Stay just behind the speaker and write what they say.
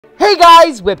Hey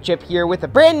guys, WhipChip here with a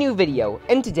brand new video,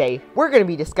 and today we're going to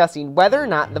be discussing whether or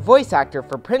not the voice actor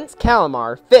for Prince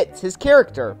Calamar fits his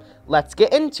character. Let's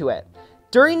get into it.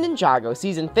 During Ninjago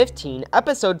Season 15,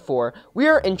 Episode 4, we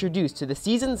are introduced to the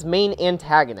season's main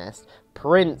antagonist,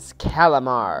 Prince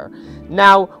Calamar.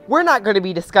 Now, we're not going to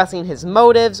be discussing his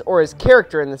motives or his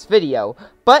character in this video,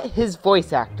 but his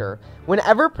voice actor.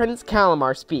 Whenever Prince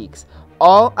Calamar speaks,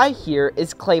 all I hear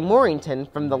is Clay Morrington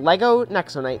from the LEGO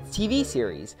Nexo-Knights TV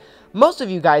series. Most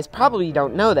of you guys probably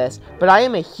don't know this, but I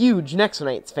am a huge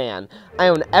Nexo-Knights fan. I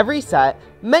own every set,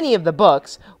 many of the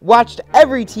books, watched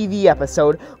every TV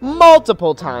episode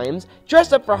multiple times,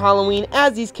 dressed up for Halloween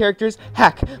as these characters.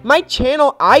 Heck, my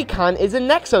channel icon is a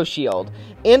Nexo Shield.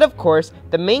 And of course,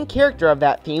 the main character of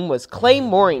that theme was Clay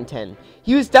Morrington.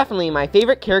 He was definitely my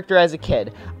favorite character as a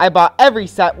kid. I bought every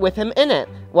set with him in it.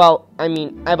 Well,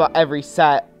 I bought every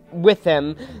set with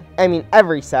him.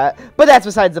 Every set. But that's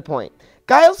besides the point.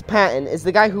 Guyz Patton is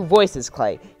the guy who voices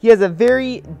Clay. He has a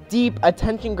very deep,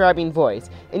 attention-grabbing voice,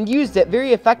 and used it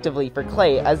very effectively for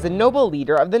Clay as the noble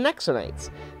leader of the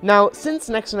Nexo-Knights. Now, since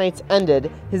Nexo-Knights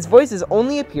ended, his voice has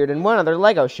only appeared in one other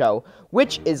LEGO show,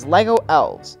 which is LEGO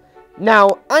Elves.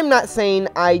 Now, I'm not saying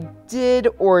I did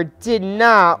or did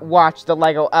not watch the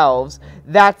LEGO Elves,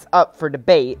 that's up for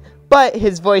debate, but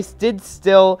his voice did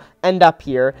still end up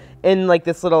here in like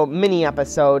this little mini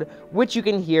episode, which you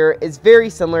can hear is very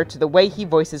similar to the way he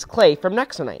voices Clay from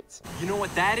Nexo-Knights. You know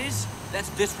what that is? That's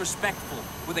disrespectful,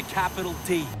 with a capital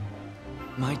D.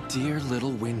 My dear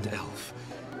little wind elf,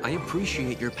 I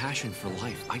appreciate your passion for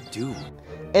life, I do.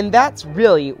 And that's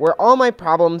really where all my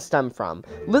problems stem from,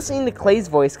 listening to Clay's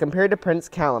voice compared to Prince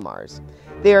Calamar's.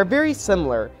 They are very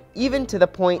similar, even to the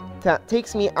point that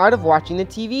takes me out of watching the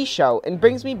TV show and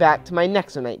brings me back to my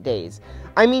Nexo-Knight days.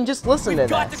 Just listen to this. We've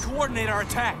got to coordinate our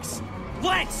attacks.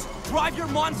 Lance, drive your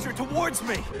monster towards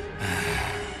me.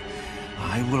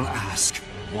 I will ask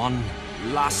one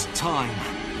last time.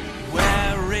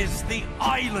 Where is the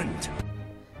island?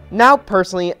 Now,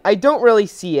 personally, I don't really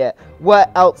see what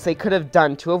else they could have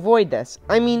done to avoid this.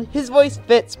 His voice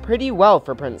fits pretty well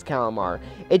for Prince Calamar.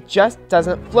 It just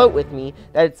doesn't float with me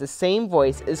that it's the same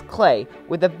voice as Clay,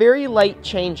 with a very light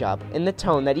change-up in the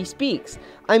tone that he speaks.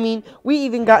 We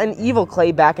even got an evil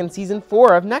Clay back in Season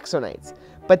 4 of Nexo-Knights.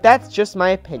 But that's just my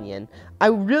opinion. I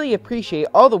really appreciate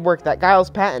all the work that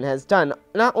Guyz Patton has done,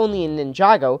 not only in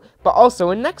Ninjago, but also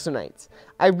in Nexo-Knights.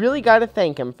 I really gotta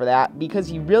thank him for that, because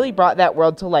he really brought that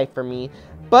world to life for me.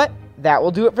 But that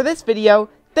will do it for this video.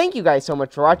 Thank you guys so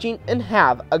much for watching, and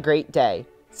have a great day.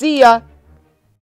 See ya!